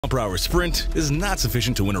mile-per-hour sprint is not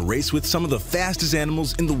sufficient to win a race with some of the fastest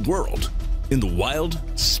animals in the world. In the wild,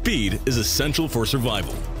 speed is essential for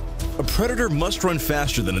survival. A predator must run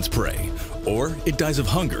faster than its prey, or it dies of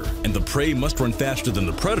hunger, and the prey must run faster than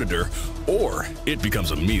the predator, or it becomes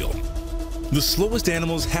a meal. The slowest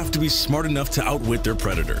animals have to be smart enough to outwit their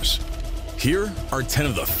predators. Here are 10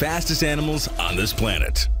 of the fastest animals on this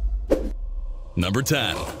planet. Number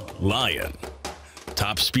 10. Lion.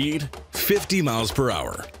 Top speed, 50 miles per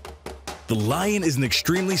hour. The lion is an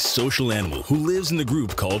extremely social animal who lives in the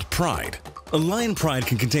group called pride. A lion pride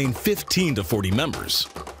can contain 15 to 40 members.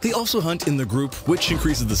 They also hunt in the group, which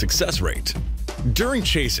increases the success rate. During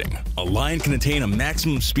chasing, a lion can attain a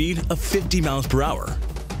maximum speed of 50 miles per hour,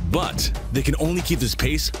 but they can only keep this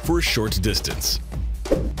pace for a short distance.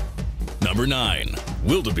 Number 9.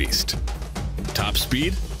 Wildebeest. Top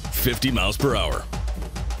speed, 50 miles per hour.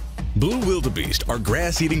 Blue wildebeest are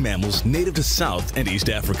grass-eating mammals native to South and East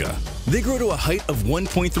Africa. They grow to a height of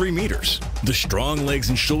 1.3 meters. The strong legs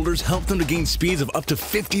and shoulders help them to gain speeds of up to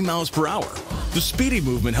 50 miles per hour. The speedy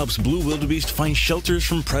movement helps blue wildebeest find shelters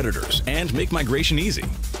from predators and make migration easy.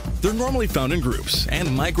 They're normally found in groups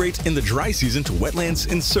and migrate in the dry season to wetlands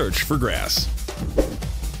in search for grass.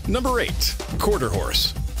 Number 8. Quarter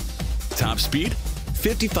horse. Top speed,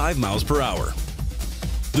 55 miles per hour.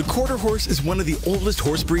 The quarter horse is one of the oldest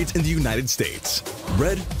horse breeds in the United States,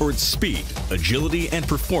 bred for its speed, agility, and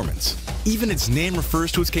performance. Even its name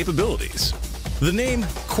refers to its capabilities. The name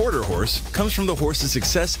quarter horse comes from the horse's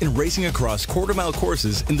success in racing across quarter-mile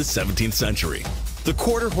courses in the 17th century. The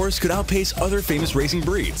quarter horse could outpace other famous racing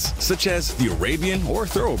breeds, such as the Arabian or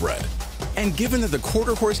Thoroughbred. And given that the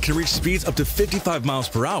quarter horse can reach speeds up to 55 miles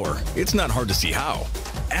per hour, it's not hard to see how.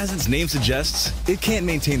 As its name suggests, it can't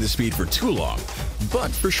maintain the speed for too long,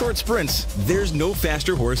 but for short sprints, there's no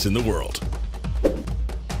faster horse in the world.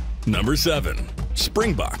 Number 7.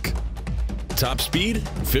 Springbok. Top speed,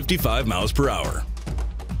 55 miles per hour.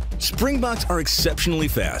 Springboks are exceptionally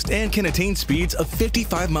fast and can attain speeds of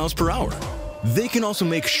 55 miles per hour. They can also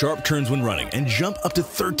make sharp turns when running and jump up to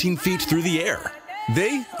 13 feet through the air.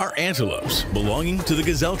 They are antelopes belonging to the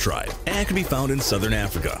gazelle tribe and can be found in southern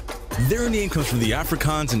Africa. Their name comes from the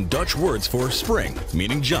Afrikaans and Dutch words for spring,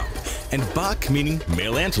 meaning jump, and bok, meaning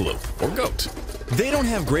male antelope or goat. They don't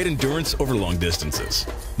have great endurance over long distances.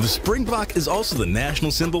 The springbok is also the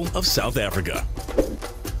national symbol of South Africa.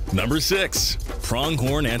 Number 6.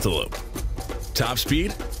 Pronghorn antelope. Top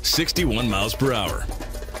speed, 61 miles per hour.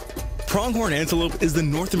 Pronghorn antelope is the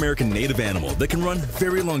North American native animal that can run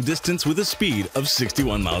very long distance with a speed of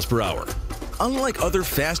 61 miles per hour. Unlike other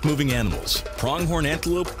fast-moving animals, pronghorn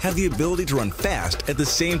antelope have the ability to run fast at the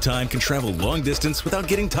same time can travel long distance without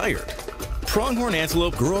getting tired. Pronghorn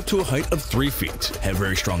antelope grow up to a height of 3 feet, have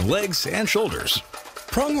very strong legs and shoulders.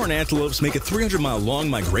 Pronghorn antelopes make a 300-mile-long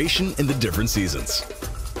migration in the different seasons.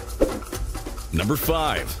 Number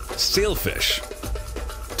 5. Sailfish.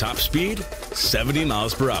 Top speed, 70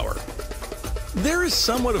 miles per hour. There is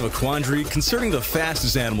somewhat of a quandary concerning the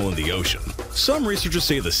fastest animal in the ocean. Some researchers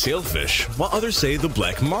say the sailfish, while others say the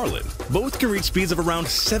black marlin. Both can reach speeds of around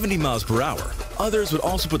 70 miles per hour. Others would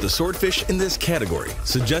also put the swordfish in this category,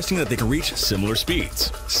 suggesting that they can reach similar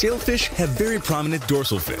speeds. Sailfish have very prominent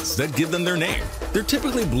dorsal fins that give them their name. They're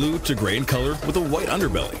typically blue to gray in color with a white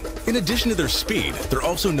underbelly. In addition to their speed, they're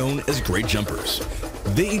also known as great jumpers.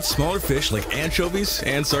 They eat smaller fish like anchovies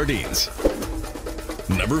and sardines.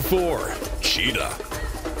 Number 4. Cheetah.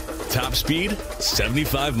 Top speed,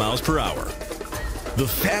 75 miles per hour. The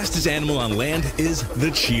fastest animal on land is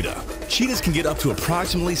the cheetah. Cheetahs can get up to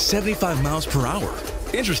approximately 75 miles per hour.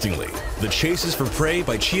 Interestingly, the chases for prey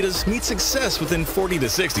by cheetahs meet success within 40 to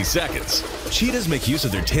 60 seconds. Cheetahs make use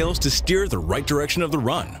of their tails to steer the right direction of the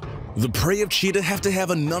run. The prey of cheetah have to have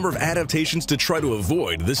a number of adaptations to try to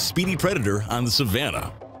avoid this speedy predator on the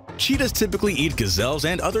savanna. Cheetahs typically eat gazelles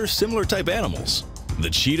and other similar type animals. The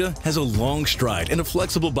cheetah has a long stride and a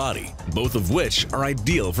flexible body, both of which are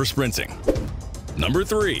ideal for sprinting. Number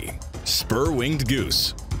 3. Spur-winged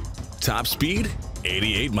goose. Top speed,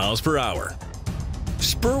 88 miles per hour.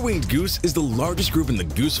 Spur-winged goose is the largest group in the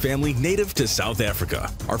goose family native to South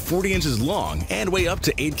Africa, are 40 inches long and weigh up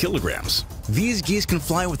to 8 kilograms. These geese can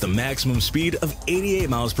fly with a maximum speed of 88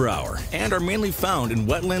 miles per hour and are mainly found in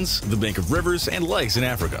wetlands, the bank of rivers, and lakes in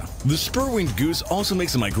Africa. The spur-winged goose also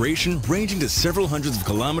makes a migration ranging to several hundreds of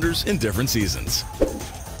kilometers in different seasons.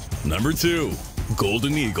 Number 2.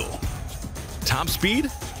 Golden eagle. Top speed,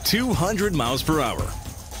 200 miles per hour.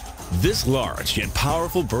 This large yet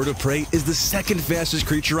powerful bird of prey is the second fastest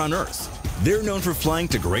creature on Earth. They're known for flying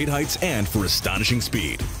to great heights and for astonishing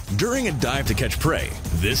speed. During a dive to catch prey,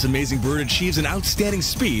 this amazing bird achieves an outstanding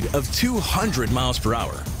speed of 200 miles per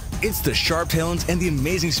hour. It's the sharp talons and the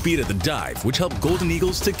amazing speed at the dive which help golden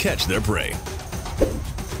eagles to catch their prey.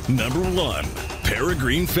 Number 1.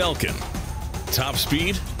 Peregrine falcon. Top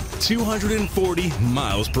speed, 240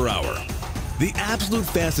 miles per hour. The absolute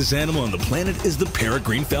fastest animal on the planet is the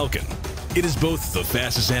peregrine falcon. It is both the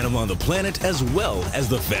fastest animal on the planet as well as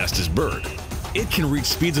the fastest bird. It can reach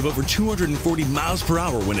speeds of over 240 miles per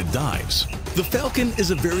hour when it dives. The falcon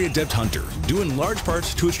is a very adept hunter, due in large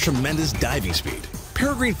parts to its tremendous diving speed.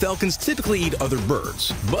 Peregrine falcons typically eat other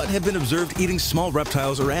birds, but have been observed eating small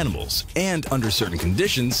reptiles or animals, and under certain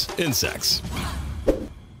conditions, insects.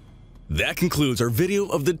 That concludes our video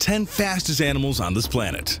of the 10 fastest animals on this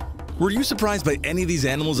planet. Were you surprised by any of these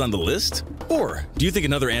animals on the list? Or do you think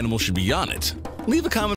another animal should be on it? Leave a comment